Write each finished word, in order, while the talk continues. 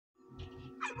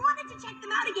check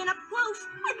them out again up close,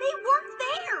 and they weren't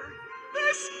there.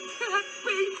 This can't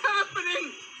be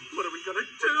happening! What are we gonna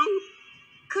do?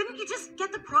 Couldn't you just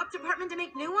get the prop department to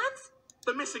make new ones?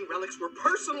 The missing relics were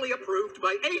personally approved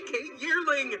by AK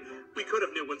Yearling. We could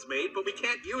have new ones made, but we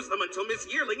can't use them until Miss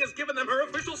Yearling has given them her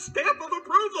official stamp of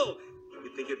approval.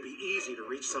 You'd think it'd be easy to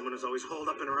reach someone who's always holed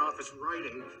up in her office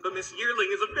writing, but Miss Yearling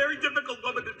is a very difficult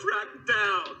woman to track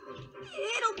down.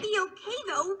 It'll be okay,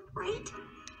 though, right?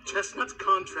 Chestnut's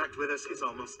contract with us is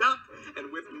almost up,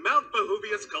 and with Mount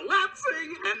Vesuvius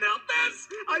collapsing, and now this,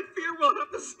 I fear we'll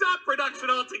have to stop production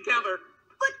altogether.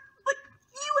 But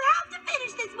you have to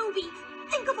finish this movie.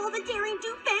 Think of all the Daring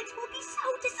Do fans who will be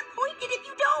so disappointed if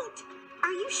you don't.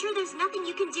 Are you sure there's nothing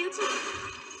you can do to...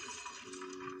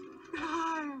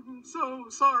 I'm so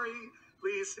sorry.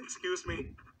 Please excuse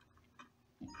me.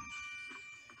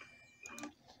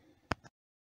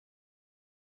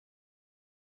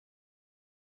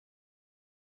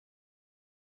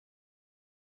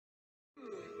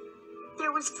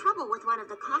 There was trouble with one of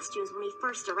the costumes when we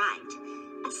first arrived.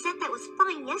 A set that was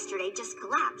fine yesterday just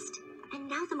collapsed. And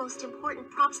now the most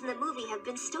important props in the movie have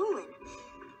been stolen.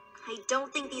 I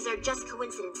don't think these are just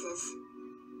coincidences.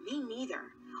 Me neither.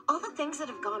 All the things that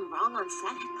have gone wrong on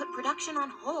set have put production on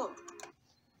hold.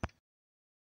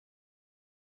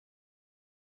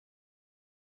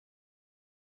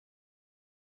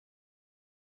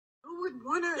 Who would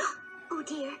wanna... Oh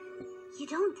dear, you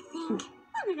don't think...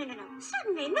 Oh, no,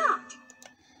 certainly not.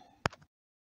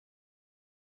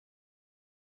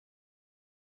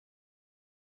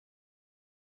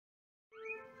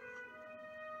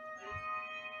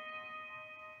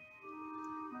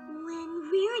 When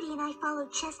Rarity and I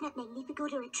followed Chestnut Magnifico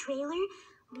to a trailer,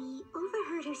 we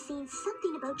overheard her saying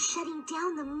something about shutting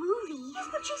down the movie. Yes,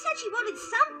 but she said she wanted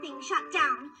something shut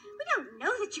down. We don't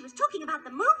know that she was talking about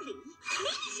the movie.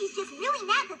 Maybe she's just really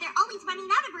mad that they're always running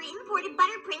out of her imported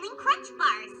butter praline crunch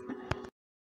bars.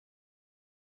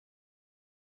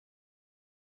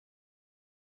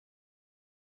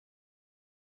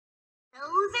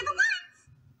 Those are the ones!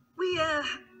 We,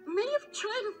 may have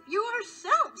tried a few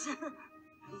ourselves.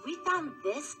 We found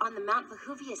this on the Mount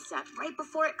Vesuvius set right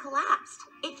before it collapsed.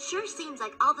 It sure seems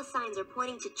like all the signs are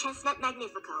pointing to Chestnut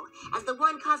Magnifico as the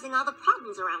one causing all the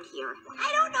problems around here. I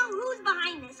don't know who's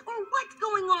behind this or what's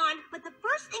going on, but the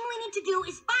first thing we need to do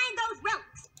is find those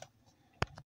relics.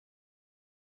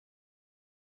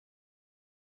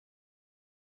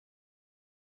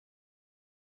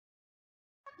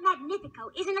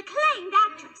 Magnifico is an acclaimed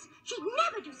actress. She'd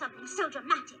never do something so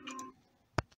dramatic.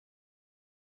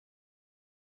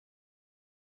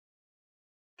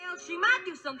 Well, she might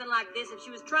do something like this if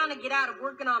she was trying to get out of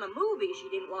working on a movie she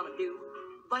didn't want to do.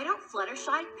 Why don't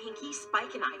Fluttershy, Pinky,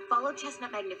 Spike, and I follow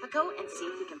Chestnut Magnifico and see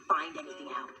if we can find anything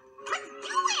out? Let's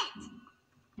do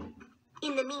it!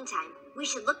 In the meantime, we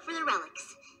should look for the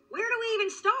relics. Where do we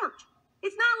even start?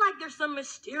 It's not like there's some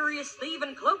mysterious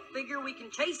thieving cloak figure we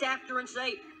can chase after and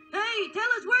say, "Hey,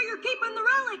 tell us where you're keeping the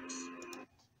relics."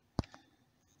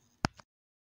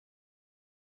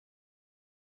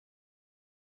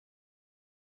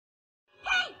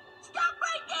 Hey, stop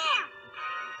right there!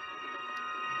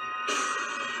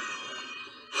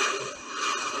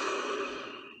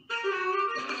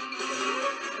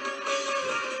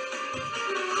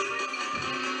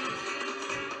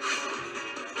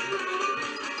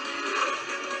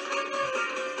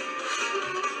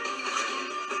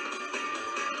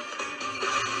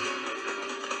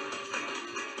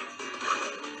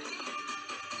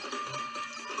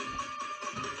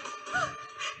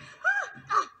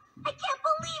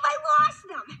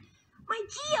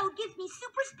 Gives me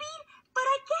super speed, but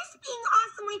I guess being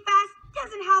awesomely fast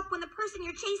doesn't help when the person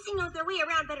you're chasing knows their way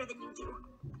around better than you do.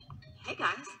 Hey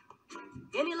guys,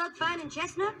 any luck finding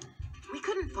Chestnut? We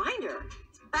couldn't find her.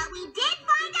 But we did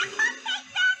find a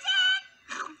cupcake fountain!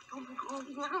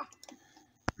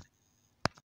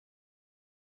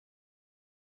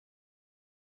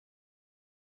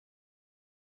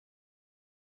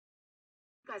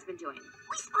 You guys been doing?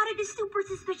 We spotted a super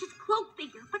suspicious cloak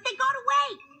figure, but they got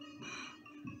away.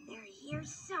 They're here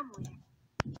somewhere.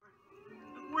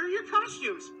 Where are your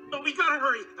costumes? Oh, we gotta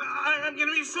hurry. I'm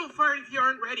gonna be so fired if you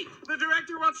aren't ready. The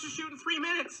director wants to shoot in 3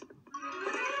 minutes.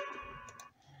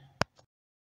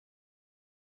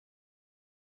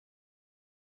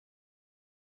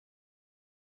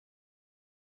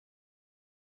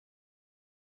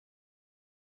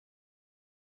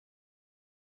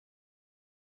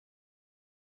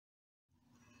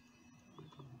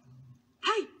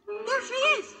 Hey, there she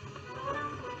is!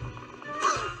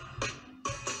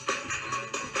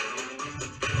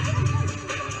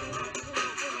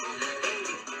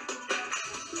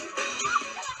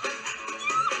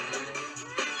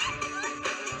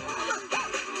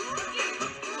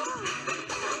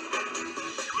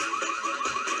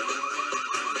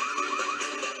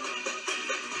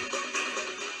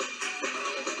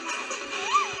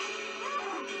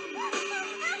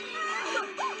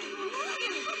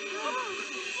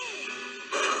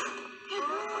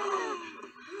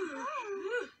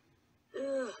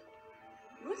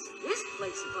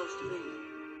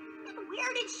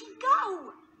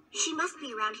 must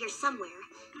be around here somewhere.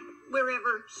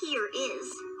 Wherever here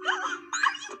is.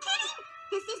 Are you kidding?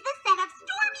 This is the set of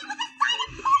Stormy with a side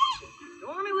of pudding!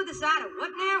 Stormy with a side of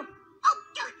what now? Oh,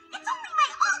 it's only my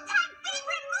all-time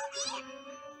favorite movie!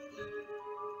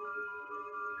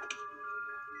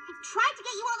 I've tried to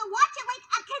get you all to watch it like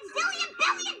a gazillion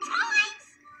billion times!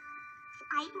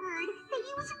 I've heard they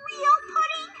use real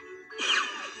pudding.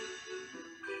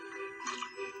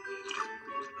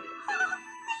 Oh,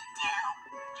 they do!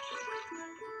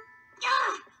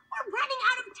 Ugh, we're running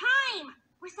out of time!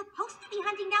 We're supposed to be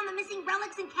hunting down the missing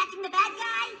relics and catching the bad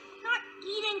guy, not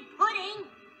eating pudding.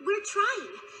 We're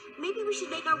trying. Maybe we should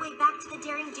make our way back to the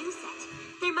Daring Do set.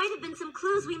 There might have been some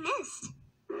clues we missed.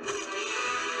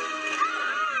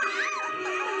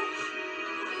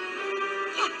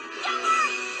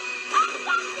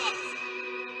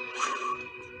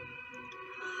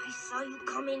 I saw you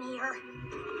come in here.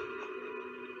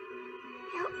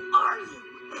 Where are you?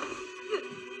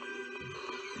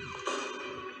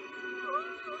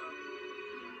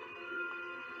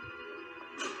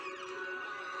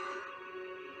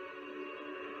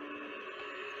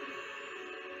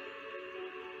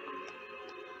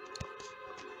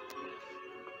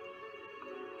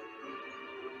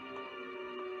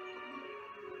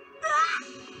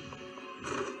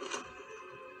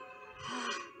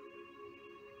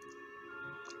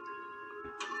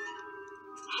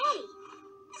 Hey,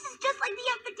 this is just like the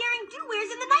outfit Daring Do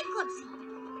wears in the nightclub scene.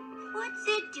 What's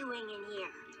it doing in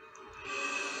here?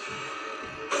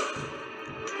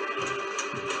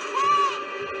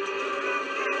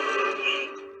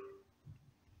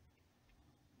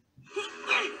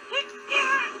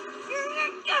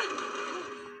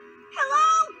 Hello?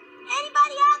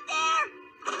 Anybody out there?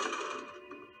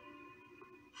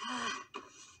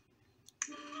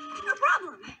 No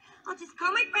problem. I'll just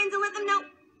call my friends and let them know.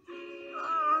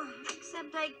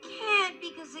 Except I can't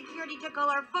because security took all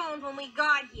our phones when we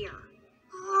got here.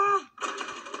 Help!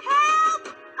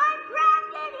 I'm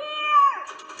trapped in here!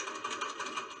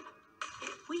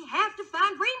 We have to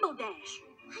find Rainbow Dash.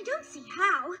 I don't see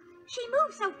how. She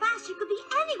moves so fast she could be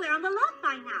anywhere on the lot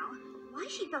by now. Why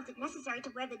she felt it necessary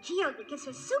to wear the geode that gives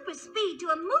her super speed to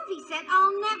a movie set,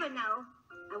 I'll never know.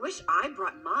 I wish I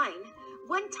brought mine.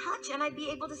 One touch and I'd be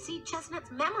able to see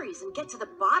Chestnut's memories and get to the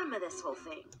bottom of this whole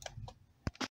thing.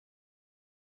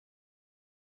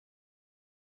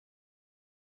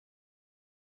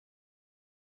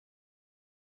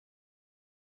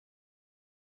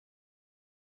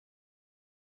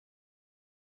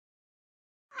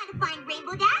 How to find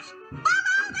Rainbow Dash?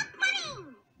 Follow the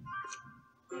pudding!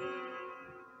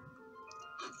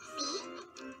 See?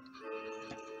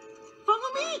 Follow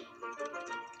me!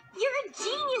 You're a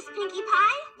genius, Pinkie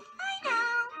Pie. I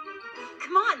know.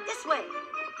 Come on, this way.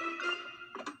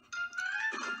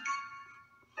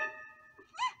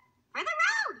 For the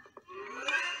road!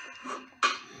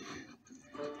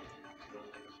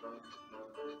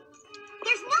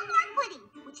 There's no more pudding,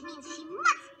 which means she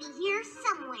must be here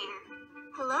somewhere.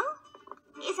 Hello?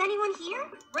 Is anyone here?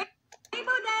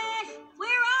 Rainbow Dash,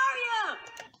 where are you?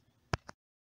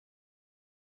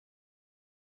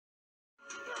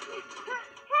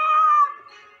 Help!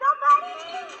 Somebody!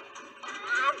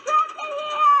 I'm trapped in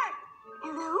here!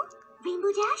 Hello?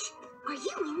 Rainbow Dash? Are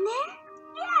you in there?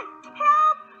 Yes!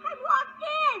 Help! I'm locked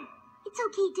in! It's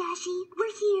okay, Dashy.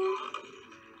 We're here.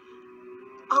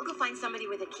 I'll go find somebody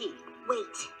with a key.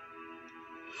 Wait.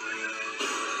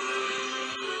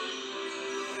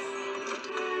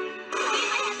 Why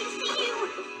am I happy to see you?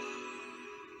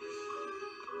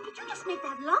 Did you just make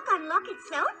that lock unlock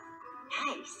itself?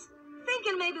 Nice.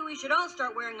 Thinking maybe we should all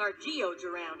start wearing our geodes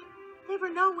around. Never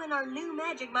know when our new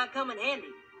magic might come in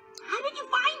handy. How did you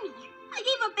find me? I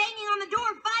gave a banging on the door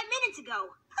 5 minutes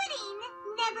ago. Pudding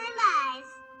never lies.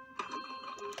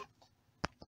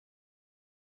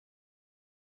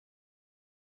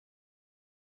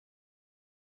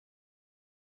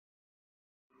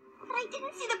 But I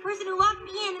didn't see the person who locked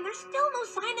me in, and there's still no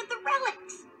sign of the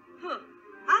relics.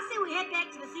 I say we head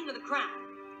back to the scene of the crime.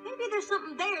 Maybe there's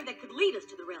something there that could lead us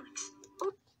to the relics.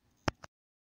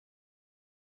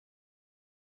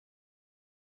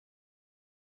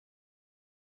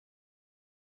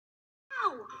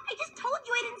 Ow! I just told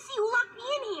you I didn't see who locked me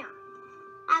in here.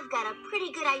 I've got a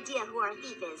pretty good idea who our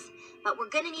thief is, but we're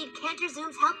gonna need Cantor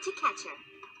Zoom's help to catch her.